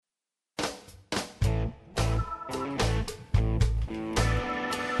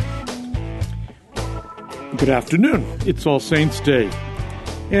Good afternoon. It's All Saints' Day.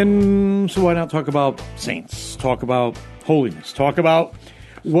 And so why not talk about saints? Talk about holiness. Talk about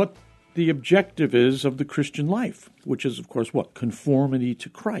what the objective is of the Christian life, which is, of course, what? Conformity to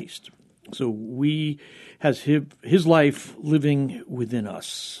Christ. So we has his life living within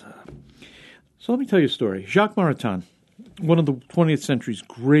us. So let me tell you a story. Jacques Maritain, one of the 20th century's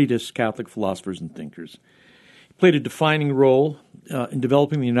greatest Catholic philosophers and thinkers, played a defining role in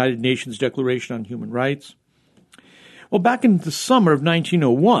developing the United Nations Declaration on Human Rights. Well, back in the summer of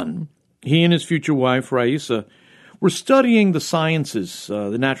 1901, he and his future wife, Raissa, were studying the sciences,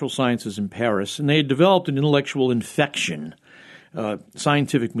 the natural sciences in Paris, and they had developed an intellectual infection,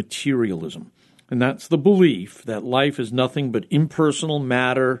 scientific materialism. And that's the belief that life is nothing but impersonal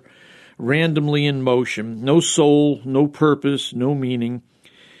matter, randomly in motion, no soul, no purpose, no meaning.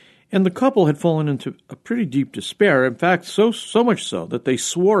 And the couple had fallen into a pretty deep despair, in fact, so much so that they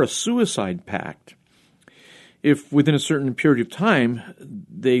swore a suicide pact if within a certain period of time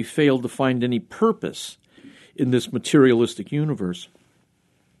they failed to find any purpose in this materialistic universe.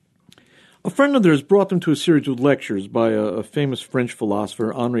 A friend of theirs brought them to a series of lectures by a famous French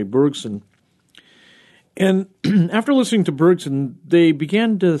philosopher, Henri Bergson. And after listening to Bergson, they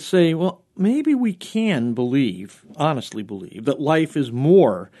began to say, well, maybe we can honestly believe, that life is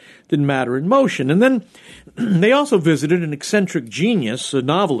more than matter in motion. And then they also visited an eccentric genius, a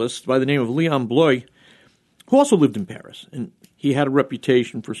novelist by the name of Leon Bloy, who also lived in Paris, and he had a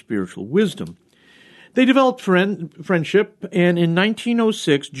reputation for spiritual wisdom. They developed friendship, and in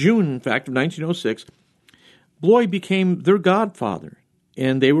 1906, June, in fact, of 1906, Bloy became their godfather,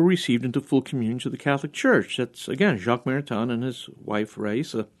 and they were received into full communion to the Catholic Church. That's, again, Jacques Maritain and his wife,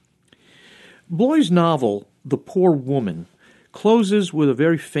 Raissa. Bloy's novel, The Poor Woman, closes with a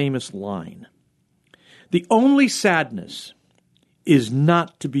very famous line. The only sadness is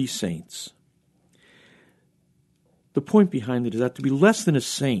not to be saints. The point behind it is that to be less than a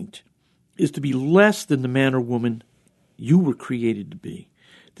saint is to be less than the man or woman you were created to be.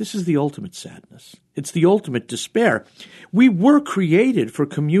 This is the ultimate sadness. It's the ultimate despair. We were created for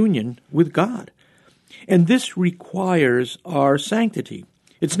communion with God, and this requires our sanctity.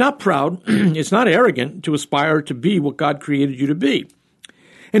 It's not proud, it's not arrogant to aspire to be what God created you to be.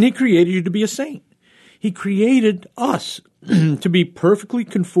 And He created you to be a saint. He created us to be perfectly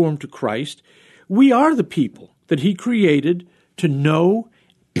conformed to Christ. We are the people that He created to know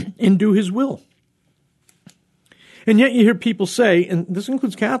and do His will. And yet you hear people say, and this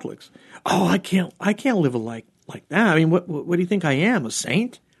includes Catholics, oh, I can't live a life like that. I mean, what do you think I am, a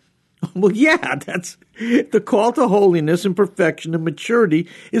saint? Well, yeah, that's the call to holiness and perfection and maturity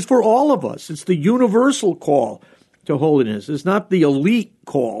is for all of us. It's the universal call to holiness. It's not the elite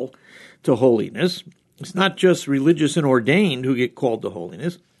call to holiness. It's not just religious and ordained who get called to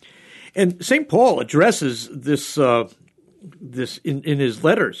holiness. And St. Paul addresses this in his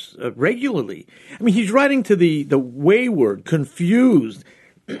letters regularly. I mean, he's writing to the wayward, confused,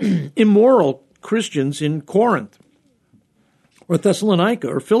 immoral Christians in Corinth or Thessalonica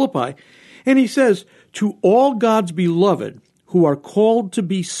or Philippi. And he says, to all God's beloved who are called to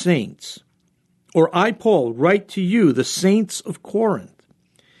be saints, or I, Paul, write to you, the saints of Corinth.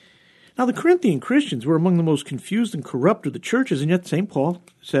 Now, the Corinthian Christians were among the most confused and corrupt of the churches, and yet St. Paul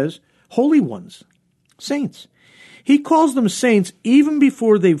says, holy ones, saints. He calls them saints even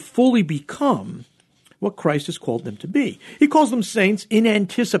before they've fully become what Christ has called them to be. He calls them saints in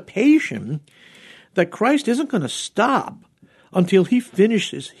anticipation that Christ isn't going to stop until He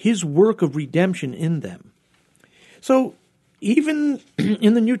finishes His work of redemption in them. So even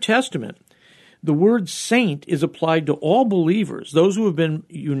in the New Testament, the word saint is applied to all believers, those who have been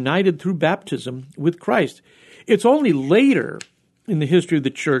united through baptism with Christ. It's only later in the history of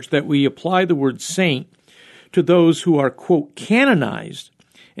the church that we apply the word saint to those who are, quote, canonized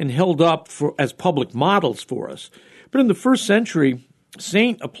and held up as public models for us. But in the first century,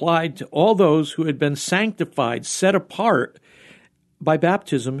 saint applied to all those who had been sanctified, set apart by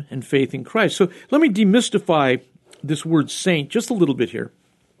baptism and faith in Christ. So let me demystify this word saint just a little bit here.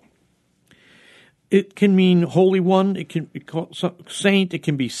 It can mean holy one, it can be called saint, it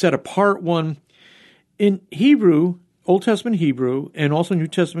can be set apart one. In Hebrew, Old Testament Hebrew, and also New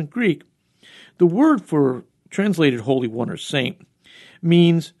Testament Greek, the word for translated holy one or saint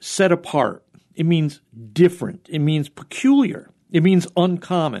means set apart. It means different. It means peculiar. It means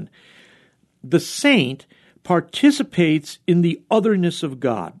uncommon. The saint participates in the otherness of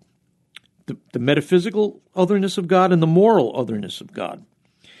God, the metaphysical otherness of God and the moral otherness of God.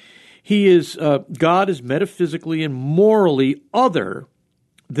 God is metaphysically and morally other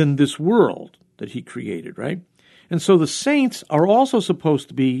than this world that He created, right? And so the saints are also supposed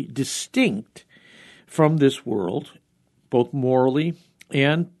to be distinct from this world, both morally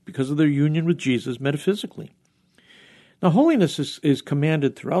and because of their union with Jesus metaphysically. Now, holiness is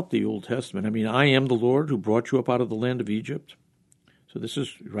commanded throughout the Old Testament. I mean, I am the Lord who brought you up out of the land of Egypt. So this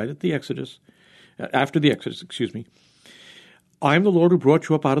is right at the Exodus, after the Exodus, excuse me. I am the Lord who brought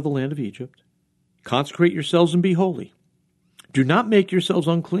you up out of the land of Egypt. Consecrate yourselves and be holy. Do not make yourselves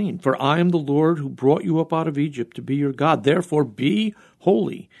unclean, for I am the Lord who brought you up out of Egypt to be your God. Therefore be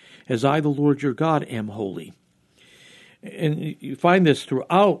holy, as I, the Lord your God, am holy. And you find this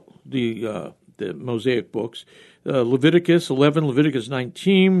throughout the Mosaic books. Leviticus 11, Leviticus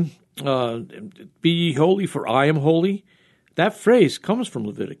 19, be ye holy, for I am holy. That phrase comes from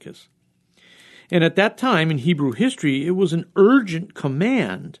Leviticus. And at that time in Hebrew history, it was an urgent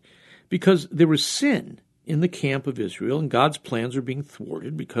command because there was sin in the camp of Israel, and God's plans were being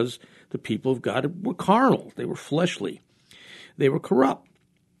thwarted because the people of God were carnal. They were fleshly. They were corrupt.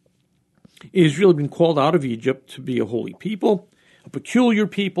 Israel had been called out of Egypt to be a holy people, a peculiar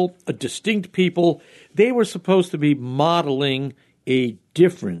people, a distinct people. They were supposed to be modeling a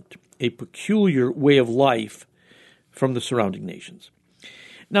different, a peculiar way of life from the surrounding nations.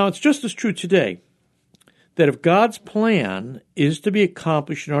 Now, it's just as true today that if God's plan is to be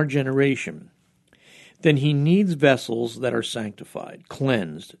accomplished in our generation, then he needs vessels that are sanctified,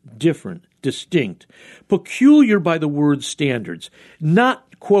 cleansed, different, distinct, peculiar by the word's standards,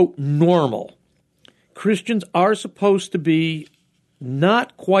 not, quote, normal. Christians are supposed to be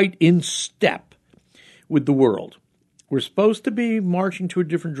not quite in step with the world. We're supposed to be marching to a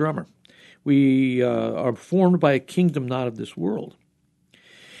different drummer. We are formed by a kingdom not of this world.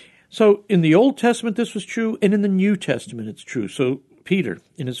 So in the Old Testament this was true, and in the New Testament it's true. So Peter,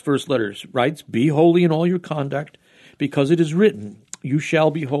 in his first letters, writes, be holy in all your conduct, because it is written, you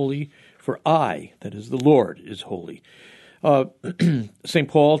shall be holy, for I, that is the Lord, is holy. St.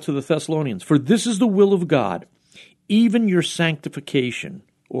 Paul to the Thessalonians, for this is the will of God, even your sanctification,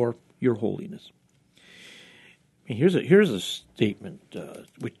 or your holiness. Here's a statement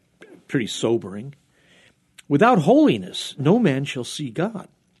which pretty sobering. Without holiness, no man shall see God.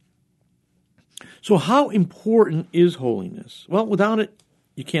 So how important is holiness? Well, without it,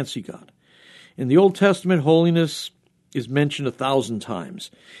 you can't see God. In the Old Testament, holiness is mentioned 1,000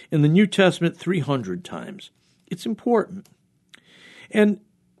 times. In the New Testament, 300 times. It's important. And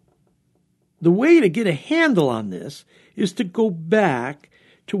the way to get a handle on this is to go back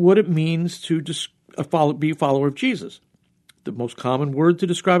to what it means to be a follower of Jesus. The most common word to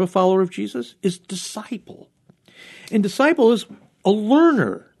describe a follower of Jesus is disciple. And disciple is a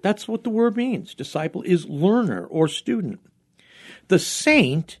learner. That's what the word means. Disciple is learner or student. The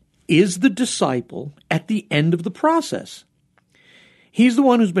saint is the disciple at the end of the process. He's the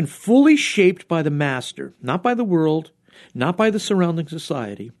one who's been fully shaped by the master, not by the world, not by the surrounding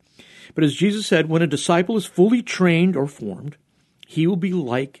society. But as Jesus said, when a disciple is fully trained or formed, he will be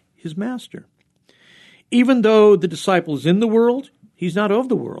like his master. Even though the disciple is in the world, he's not of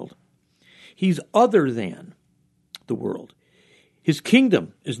the world. He's other than the world. His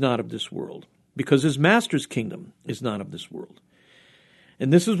kingdom is not of this world, because his master's kingdom is not of this world.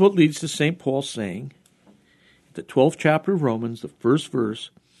 And this is what leads to St. Paul saying, the 12th chapter of Romans, the first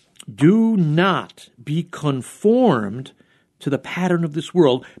verse, do not be conformed to the pattern of this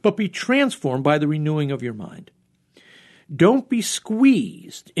world, but be transformed by the renewing of your mind. Don't be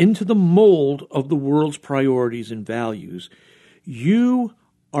squeezed into the mold of the world's priorities and values. You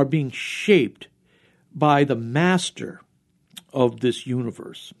are being shaped by the master of this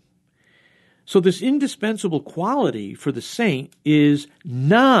universe. So this indispensable quality for the saint is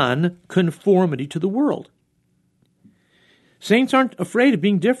non-conformity to the world. Saints aren't afraid of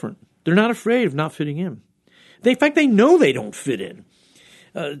being different. They're not afraid of not fitting in. In fact, they know they don't fit in.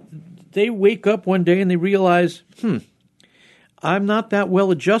 They wake up one day and they realize, I'm not that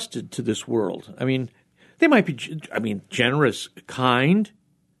well adjusted to this world. I mean, they might be, generous, kind.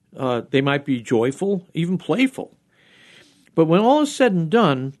 They might be joyful, even playful. But when all is said and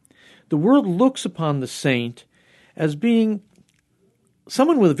done, the world looks upon the saint as being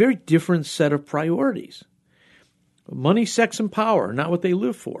someone with a very different set of priorities. Money, sex, and power are not what they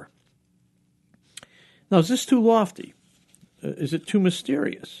live for. Now, is this too lofty? Is it too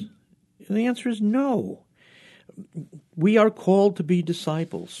mysterious? And the answer is no. We are called to be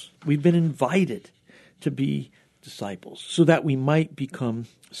disciples. We've been invited to be disciples so that we might become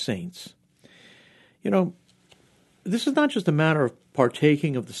saints. This is not just a matter of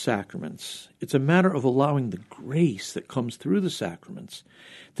partaking of the sacraments. It's a matter of allowing the grace that comes through the sacraments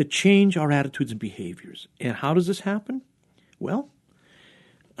to change our attitudes and behaviors. And how does this happen? Well,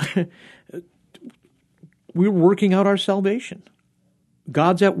 we're working out our salvation.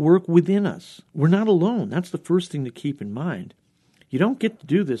 God's at work within us. We're not alone. That's the first thing to keep in mind. You don't get to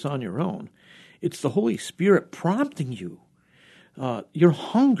do this on your own. It's the Holy Spirit prompting you. Your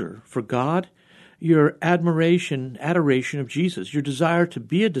hunger for God, your adoration of Jesus, your desire to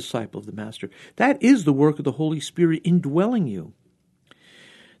be a disciple of the Master. That is the work of the Holy Spirit indwelling you.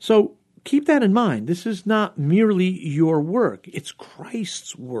 So keep that in mind. This is not merely your work. It's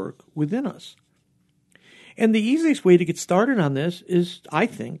Christ's work within us. And the easiest way to get started on this is, I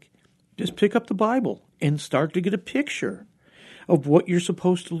think, just pick up the Bible and start to get a picture of what you're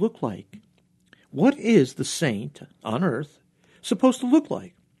supposed to look like. What is the saint on earth supposed to look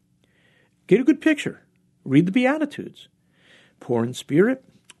like? Get a good picture. Read the Beatitudes. Poor in spirit,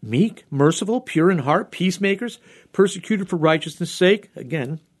 meek, merciful, pure in heart, peacemakers, persecuted for righteousness' sake.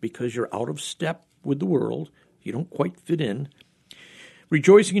 Again, because you're out of step with the world. You don't quite fit in.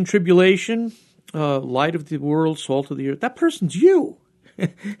 Rejoicing in tribulation, light of the world, salt of the earth. That person's you.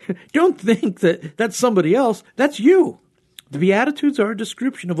 Don't think that that's somebody else. That's you. The Beatitudes are a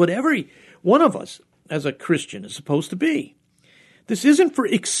description of what every one of us as a Christian is supposed to be. This isn't for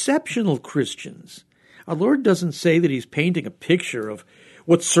exceptional Christians. Our Lord doesn't say that he's painting a picture of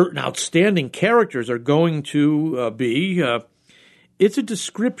what certain outstanding characters are going to be. It's a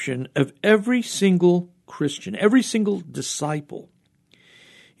description of every single Christian, every single disciple.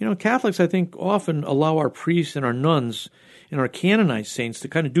 You know, Catholics, I think, often allow our priests and our nuns and our canonized saints to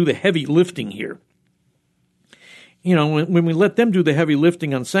kind of do the heavy lifting here. You know, when we let them do the heavy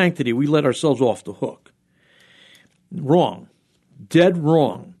lifting on sanctity, we let ourselves off the hook. Wrong. Dead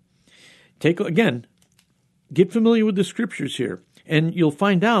wrong. Get familiar with the scriptures here, and you'll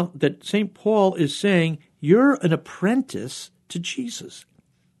find out that St. Paul is saying you're an apprentice to Jesus.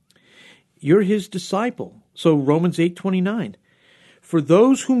 You're his disciple. So Romans 8:29. For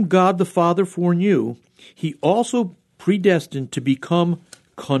those whom God the Father foreknew, he also predestined to become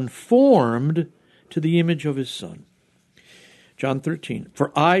conformed to the image of his Son. John 13.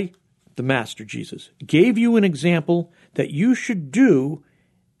 For I, the Master Jesus, gave you an example that you should do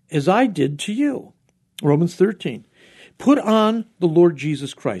as I did to you. Romans 13. Put on the Lord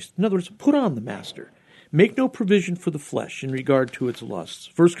Jesus Christ. In other words, put on the Master. Make no provision for the flesh in regard to its lusts.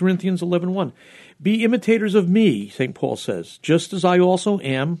 1 Corinthians 11:1. Be imitators of me, St. Paul says, just as I also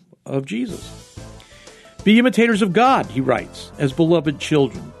am of Jesus. Be imitators of God, he writes, as beloved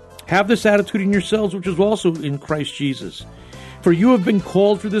children. Have this attitude in yourselves, which is also in Christ Jesus. For you have been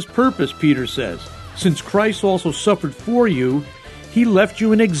called for this purpose, Peter says. Since Christ also suffered for you, he left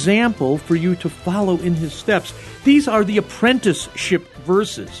you an example for you to follow in his steps. These are the apprenticeship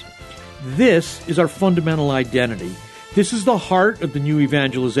verses. This is our fundamental identity. This is the heart of the new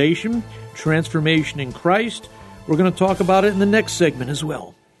evangelization, transformation in Christ. We're going to talk about it in the next segment as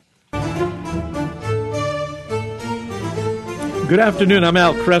well. Good afternoon. I'm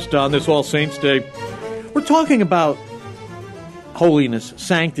Al Kresta on this All Saints Day. We're talking about holiness,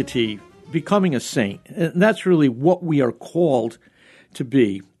 sanctity, becoming a saint. And that's really what we are called to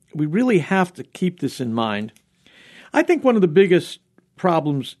be. We really have to keep this in mind. I think one of the biggest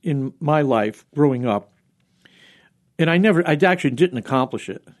problems in my life growing up, and I actually didn't accomplish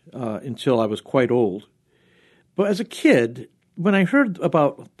it until I was quite old. But as a kid, when I heard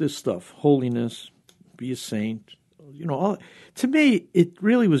about this stuff, holiness, be a saint, to me, it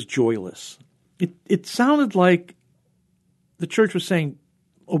really was joyless. It sounded like the church was saying,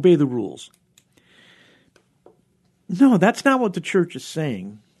 obey the rules. No, that's not what the church is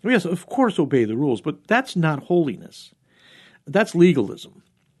saying. Yes, of course, obey the rules, but that's not holiness. That's legalism.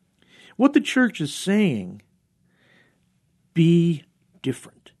 What the church is saying, be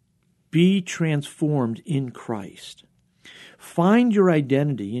different. Be transformed in Christ. Find your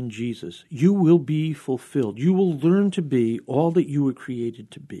identity in Jesus. You will be fulfilled. You will learn to be all that you were created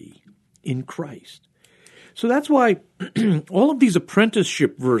to be in Christ. So that's why all of these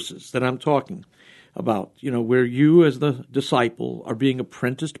apprenticeship verses that I'm talking about, where you as the disciple are being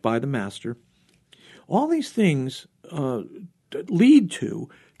apprenticed by the Master, all these things lead to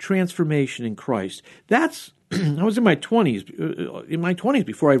transformation in Christ. That's I was in my 20s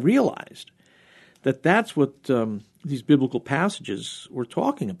before I realized that that's what these biblical passages were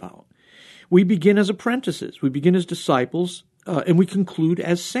talking about. We begin as apprentices, we begin as disciples, and we conclude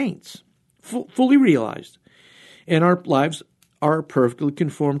as saints, fully realized. And our lives are perfectly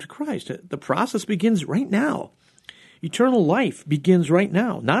conformed to Christ. The process begins right now. Eternal life begins right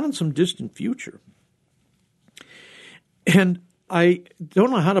now, not in some distant future. And I don't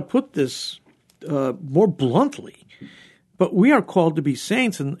know how to put this more bluntly, but we are called to be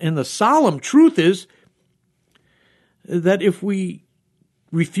saints. And the solemn truth is that if we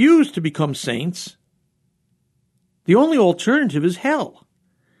refuse to become saints, The only alternative is hell.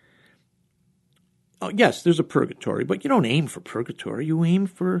 Oh, yes, there's a purgatory, but you don't aim for purgatory. You aim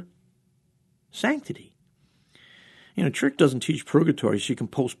for sanctity. Church doesn't teach purgatory so you can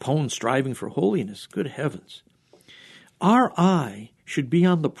postpone striving for holiness. Good heavens. Our eye should be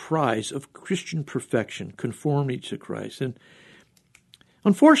on the prize of Christian perfection, conformity to Christ. And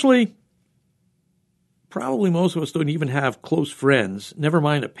unfortunately, probably most of us don't even have close friends, never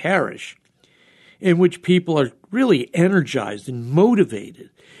mind a parish, in which people are really energized and motivated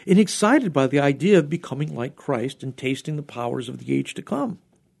and excited by the idea of becoming like Christ and tasting the powers of the age to come.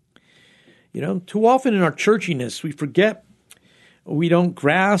 Too often in our churchiness, we forget, we don't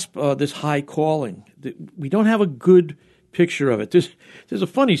grasp this high calling. We don't have a good picture of it. There's a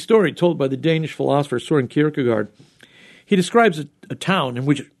funny story told by the Danish philosopher Søren Kierkegaard. He describes a town in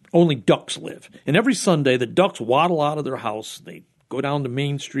which only ducks live. And every Sunday, the ducks waddle out of their house. They go down to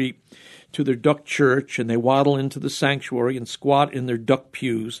Main Street to their duck church, and they waddle into the sanctuary and squat in their duck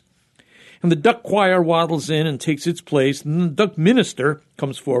pews. And the duck choir waddles in and takes its place, and the duck minister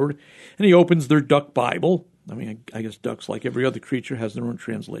comes forward, and he opens their duck Bible. I guess ducks, like every other creature, has their own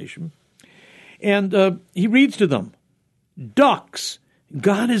translation. And he reads to them, "Ducks,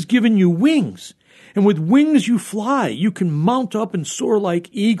 God has given you wings, and with wings you fly. You can mount up and soar like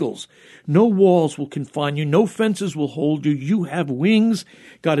eagles. No walls will confine you. No fences will hold you. You have wings.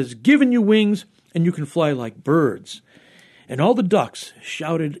 God has given you wings, and you can fly like birds." And all the ducks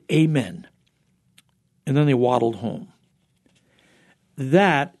shouted, "Amen." And then they waddled home.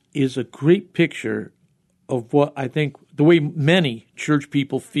 That is a great picture of what I think, the way many church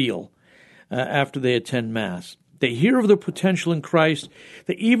people feel after they attend Mass. They hear of their potential in Christ.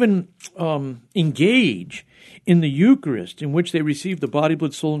 They even engage in the Eucharist, in which they receive the body,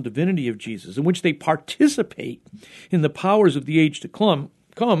 blood, soul, and divinity of Jesus, in which they participate in the powers of the age to come.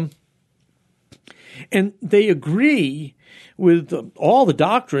 And they agree with all the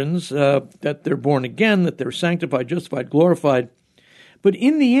doctrines that they're born again, that they're sanctified, justified, glorified. But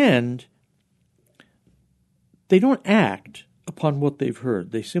in the end, they don't act upon what they've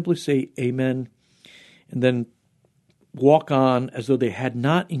heard. They simply say amen and then walk on as though they had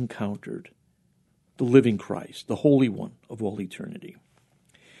not encountered the living Christ, the Holy One of all eternity.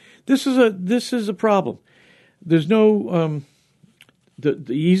 This is a problem. There's no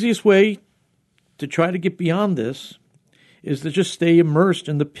the easiest way to try to get beyond this is to just stay immersed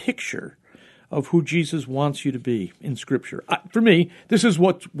in the picture of who Jesus wants you to be in Scripture. For me, this is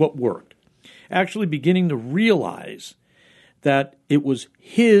what worked. Actually beginning to realize that it was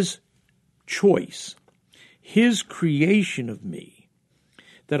His choice, His creation of me,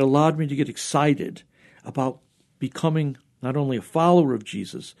 that allowed me to get excited about becoming not only a follower of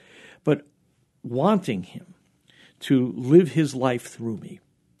Jesus, but wanting Him to live His life through me.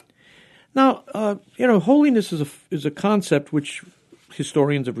 Now, holiness is a concept which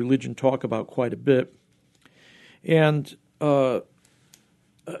historians of religion talk about quite a bit, and I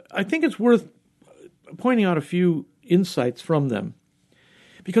think it's worth pointing out a few insights from them,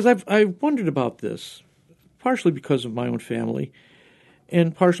 because I've wondered about this, partially because of my own family,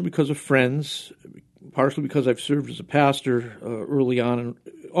 and partially because of friends, partially because I've served as a pastor early on, and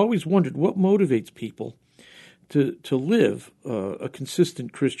always wondered what motivates people to live a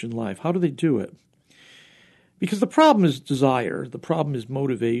consistent Christian life. How do they do it? Because the problem is desire. The problem is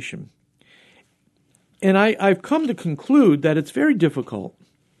motivation. And I've come to conclude that it's very difficult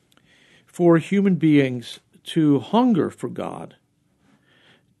for human beings to hunger for God,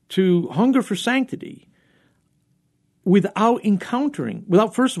 to hunger for sanctity, without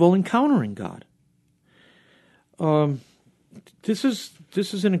first of all encountering God. This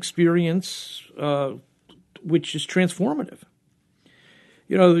is an experience which is transformative.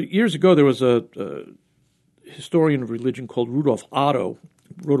 Years ago there was a historian of religion called Rudolf Otto,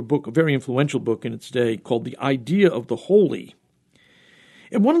 wrote a book, a very influential book in its day, called The Idea of the Holy.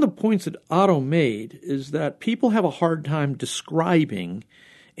 And one of the points that Otto made is that people have a hard time describing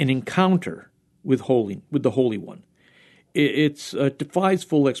an encounter with the Holy One. It defies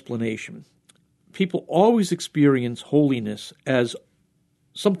full explanation. People always experience holiness as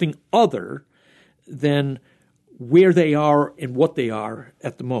something other than where they are and what they are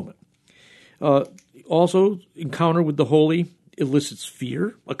at the moment. Also, encounter with the holy elicits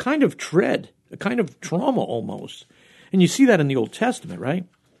fear, a kind of dread, a kind of trauma almost. And you see that in the Old Testament, right?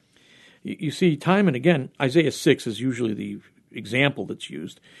 You see time and again, Isaiah 6 is usually the example that's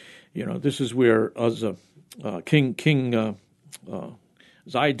used. This is where King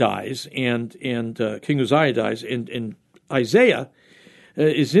Uzziah dies, and King Uzziah dies, and Isaiah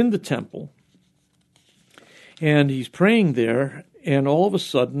is in the temple, and he's praying there, and all of a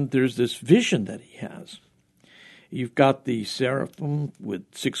sudden there's this vision that he has. You've got the seraphim with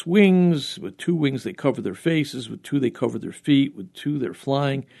 6 wings. With 2 wings they cover their faces. With 2 they cover their feet. With 2 they're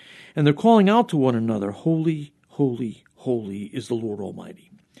flying. And they're calling out to one another, "Holy, holy, holy is the Lord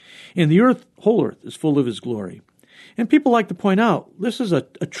Almighty. And the whole earth is full of his glory." And people like to point out, this is a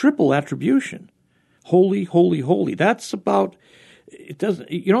triple attribution. Holy, holy, holy. That's about,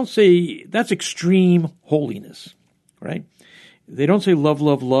 you don't say, that's extreme holiness, right? They don't say love,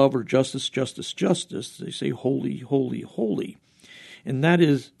 love, love, or justice, justice, justice. They say holy, holy, holy. And that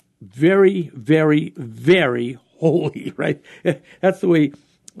is very, very, very holy, right? That's the way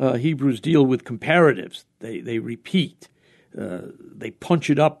Hebrews deal with comparatives. They repeat. They punch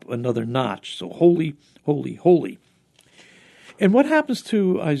it up another notch. So holy, holy, holy. And what happens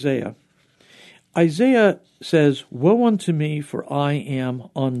to Isaiah? Isaiah says, "Woe unto me, for I am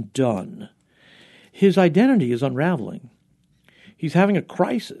undone." His identity is unraveling. He's having a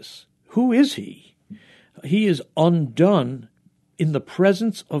crisis. Who is he? He is undone in the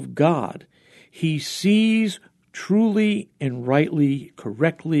presence of God. He sees truly and rightly,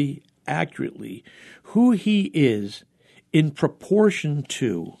 correctly, accurately who he is in proportion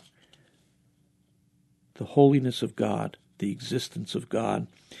to the holiness of God, the existence of God.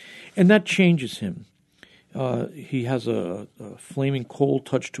 And that changes him. He has a flaming coal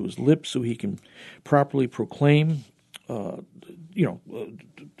touched to his lips so he can properly proclaim,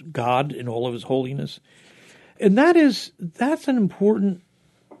 God in all of his holiness. And that's an important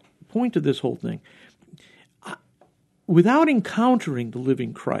point of this whole thing. Without encountering the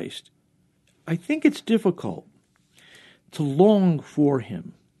living Christ, I think it's difficult to long for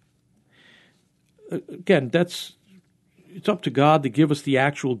him. Again, it's up to God to give us the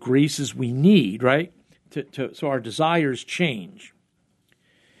actual graces we need, right? So our desires change.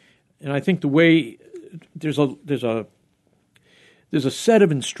 And I think the way there's a set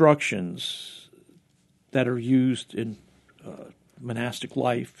of instructions that are used in monastic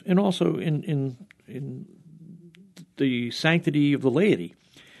life and also in the sanctity of the laity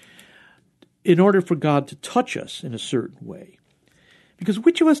in order for God to touch us in a certain way. Because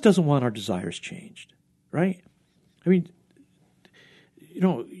which of us doesn't want our desires changed, right? I mean,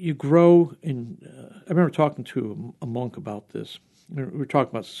 you grow in... I remember talking to a monk about this. We were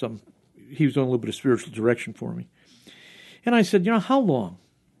talking about he was doing a little bit of spiritual direction for me. And I said, how long?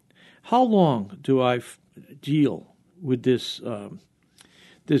 How long do I deal with this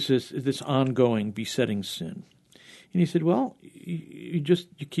ongoing besetting sin? And he said, well, you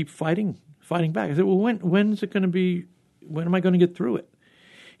keep fighting back. I said, well, when is it going to be? When am I going to get through it?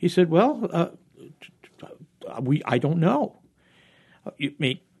 He said, well, I don't know. It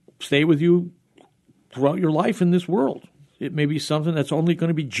may stay with you throughout your life in this world. It may be something that's only going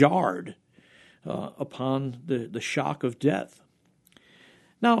to be jarred upon the shock of death.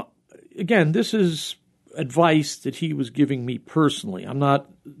 Now, again, this is advice that he was giving me personally. I'm not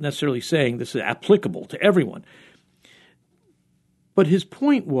necessarily saying this is applicable to everyone. But his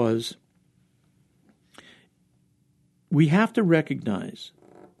point was, we have to recognize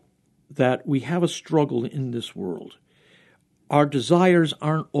that we have a struggle in this world. Our desires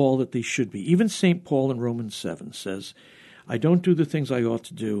aren't all that they should be. Even St. Paul in Romans 7 says, I don't do the things I ought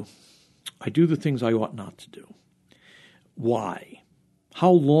to do. I do the things I ought not to do. Why?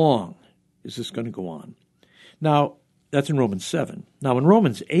 How long is this going to go on? Now, that's in Romans 7. Now, in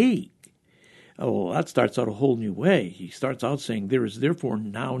Romans 8, that starts out a whole new way. He starts out saying, there is therefore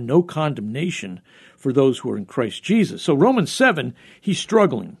now no condemnation for those who are in Christ Jesus. So Romans 7, he's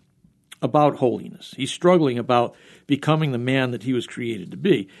struggling about holiness. He's struggling about becoming the man that he was created to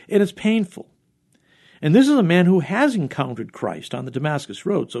be. And it's painful. And this is a man who has encountered Christ on the Damascus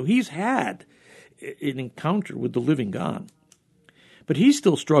Road. So he's had an encounter with the living God. But he's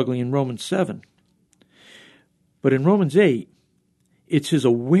still struggling in Romans 7. But in Romans 8, it's his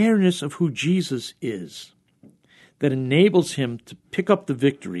awareness of who Jesus is that enables him to pick up the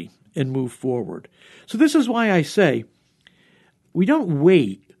victory and move forward. So this is why I say we don't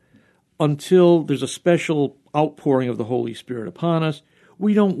wait until there's a special outpouring of the Holy Spirit upon us.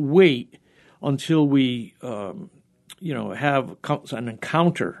 We don't wait until we have an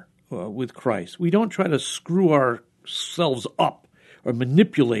encounter with Christ. We don't try to screw ourselves up or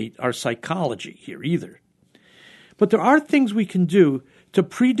manipulate our psychology here either. But there are things we can do to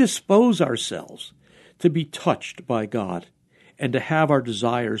predispose ourselves to be touched by God and to have our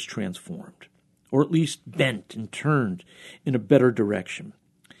desires transformed, or at least bent and turned in a better direction.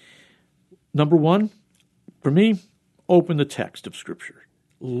 Number one, for me, open the text of Scripture.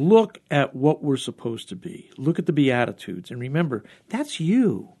 Look at what we're supposed to be. Look at the Beatitudes. And remember, that's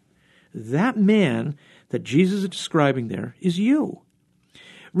you. That man that Jesus is describing there is you.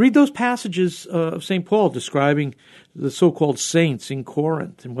 Read those passages of St. Paul describing the so-called saints in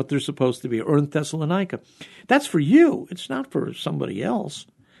Corinth and what they're supposed to be, or in Thessalonica. That's for you. It's not for somebody else.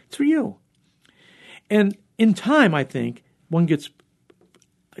 It's for you. And in time, I think, one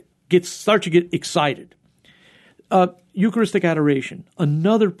starts to get excited. Eucharistic adoration,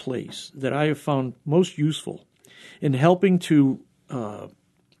 another place that I have found most useful in helping to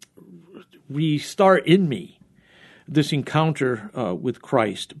restart in me this encounter with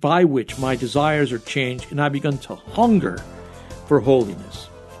Christ, by which my desires are changed and I begun to hunger for holiness.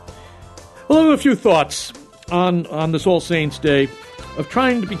 Well, I have a few thoughts on this All Saints' Day of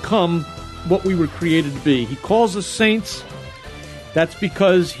trying to become what we were created to be. He calls us saints. That's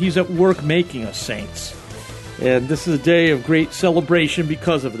because he's at work making us saints. And this is a day of great celebration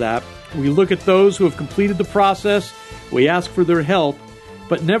because of that. We look at those who have completed the process. We ask for their help.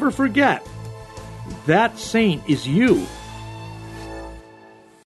 But never forget, that saint is you.